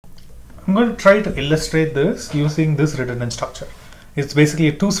I'm going to try to illustrate this using this redundant structure. It's basically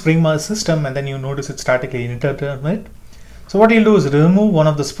a two spring mass system, and then you notice it's statically indeterminate. So what you'll do is remove one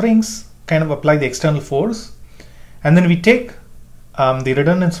of the springs, kind of apply the external force, and then we take the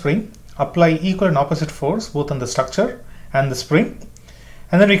redundant spring, apply equal and opposite force both on the structure and the spring,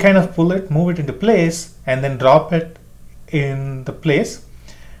 and then we kind of pull it, move it into place, and then drop it in the place,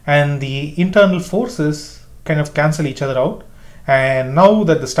 and the internal forces kind of cancel each other out. And now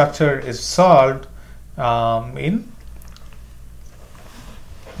that the structure is solved, you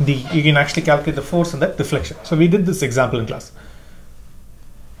can actually calculate the force and the deflection. So we did this example in class.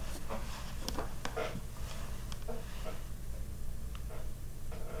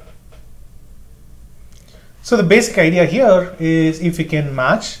 So the basic idea here is if we can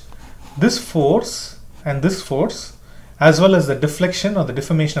match this force and this force as well as the deflection or the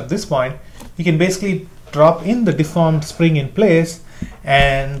deformation of this point, you can basically drop in the deformed spring in place,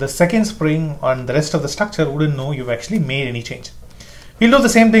 and the second spring on the rest of the structure wouldn't know you've actually made any change. We'll do the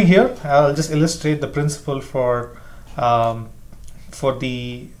same thing here. I'll just illustrate the principle for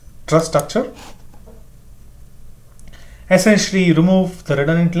the truss structure. Essentially remove the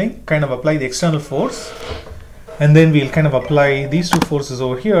redundant link, kind of apply the external force, and then we'll kind of apply these two forces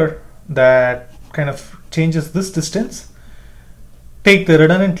over here that kind of changes this distance. Take the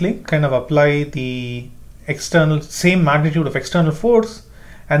redundant link, kind of apply the external same magnitude of external force,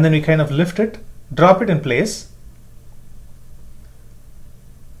 and then we kind of lift it, drop it in place.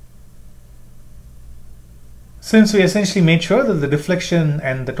 Since we essentially made sure that the deflection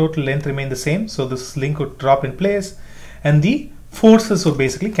and the total length remain the same, so this link would drop in place and the forces would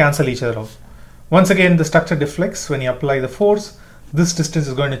basically cancel each other out. Once again, the structure deflects when you apply the force. This distance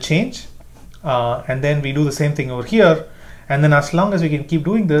is going to change, and then we do the same thing over here, and then as long as we can keep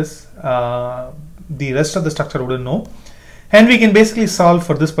doing this, the rest of the structure wouldn't know, and we can basically solve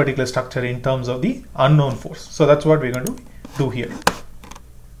for this particular structure in terms of the unknown force. So that's what we're going to do here.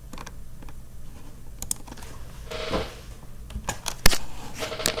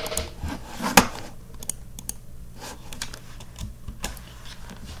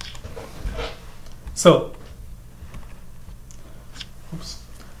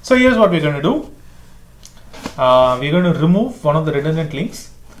 So here's what we're going to do. We're going to remove one of the redundant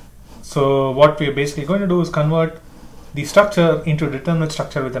links. So what we're basically going to do is convert the structure into a determinate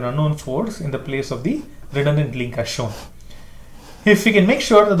structure with an unknown force in the place of the redundant link as shown. If we can make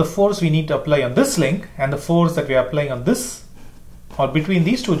sure that the force we need to apply on this link and the force that we are applying on this or between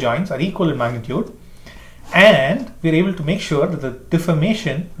these two joints are equal in magnitude, and we're able to make sure that the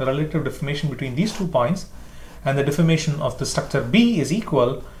deformation, the relative deformation between these 2 points and the deformation of the structure B is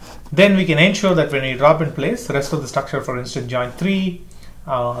equal, then we can ensure that when we drop in place, the rest of the structure, for instance joint 3,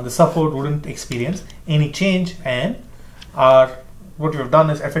 the support wouldn't experience any change, and what we've done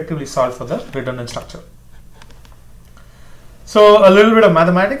is effectively solve for the redundant structure. So a little bit of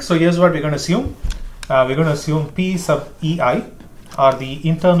mathematics. So here's what we're going to assume. We're going to assume P sub EI are the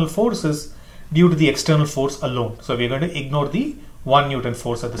internal forces due to the external force alone. So we're going to ignore the 1 Newton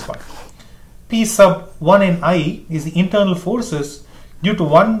force at this point. P sub 1 in I is the internal forces due to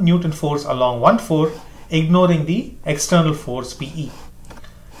 1 Newton force along 1 4, ignoring the external force PE.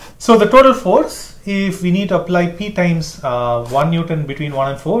 So the total force, if we need to apply P times 1 Newton between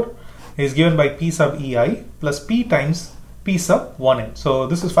 1 and 4, is given by P sub EI plus P times P sub 1N. So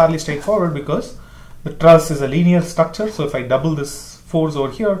this is fairly straightforward because the truss is a linear structure. So if I double this force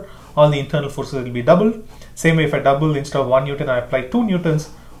over here, all the internal forces will be doubled. Same way, if I double instead of 1 Newton, I apply 2 Newtons,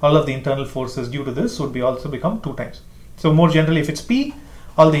 all of the internal forces due to this would be also become 2 times. So more generally, if it's P,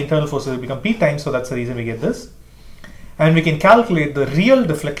 all the internal forces will become P times. So that's the reason we get this. And we can calculate the real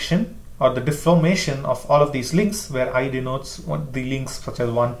deflection or the deformation of all of these links, where I denotes the links such as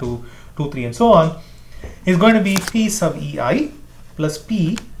 1, 2, 2, 3 and so on, is going to be P sub EI plus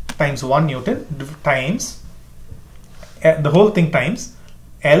P times 1 Newton times the whole thing times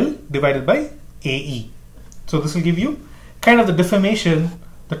L divided by AE. So this will give you kind of the deformation,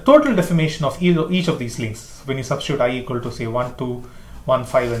 the total deformation of each of these links when you substitute I equal to say 1, 2, 1,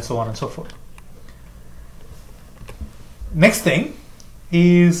 5 and so on and so forth. Next thing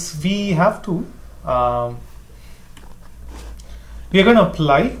is we have to we are going to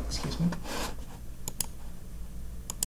apply, excuse me,